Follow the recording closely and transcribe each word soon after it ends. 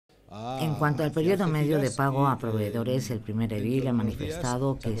En cuanto al periodo medio de pago a proveedores, el primer edil ha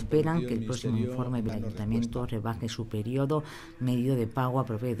manifestado que esperan que el próximo informe del Ayuntamiento rebaje su periodo medio de pago a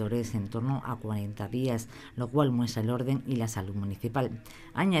proveedores en torno a 40 días, lo cual muestra el orden y la salud municipal.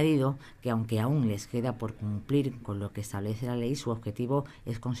 Ha añadido que aunque aún les queda por cumplir con lo que establece la ley, su objetivo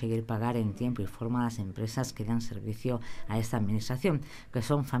es conseguir pagar en tiempo y forma a las empresas que dan servicio a esta administración, que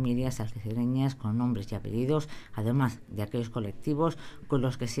son familias algecireñas con nombres y apellidos, además de aquellos colectivos con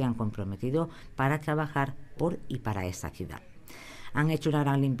los que se han comprometido para trabajar por y para esta ciudad. Han hecho una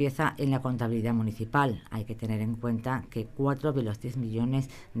gran limpieza en la contabilidad municipal. Hay que tener en cuenta que 4 de los 10 millones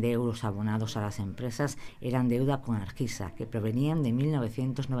de euros abonados a las empresas eran deuda con Algeciras, que provenían de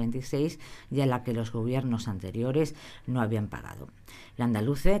 1996 y a la que los gobiernos anteriores no habían pagado.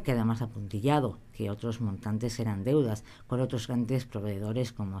 Landaluce queda más apuntillado que otros montantes eran deudas con otros grandes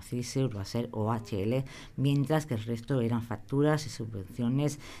proveedores como CISE, Urbaser o HL, mientras que el resto eran facturas y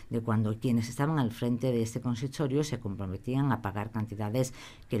subvenciones de cuando quienes estaban al frente de este consistorio se comprometían a pagar cantidades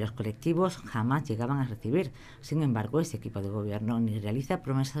que los colectivos jamás llegaban a recibir. Sin embargo, este equipo de gobierno ni realiza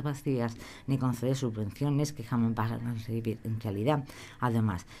promesas vacías ni concede subvenciones que jamás van a recibir en realidad.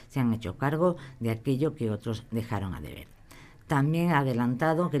 Además, se han hecho cargo de aquello que otros dejaron a deber. También ha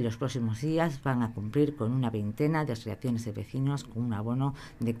adelantado que en los próximos días van a cumplir con una veintena de asociaciones de vecinos con un abono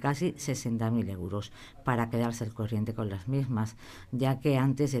de casi 60.000 euros para quedarse al corriente con las mismas, ya que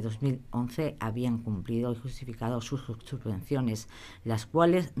antes de 2011 habían cumplido y justificado sus subvenciones, las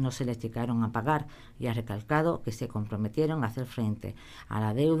cuales no se les llegaron a pagar, y ha recalcado que se comprometieron a hacer frente a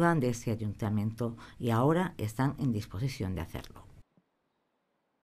la deuda de este ayuntamiento y ahora están en disposición de hacerlo.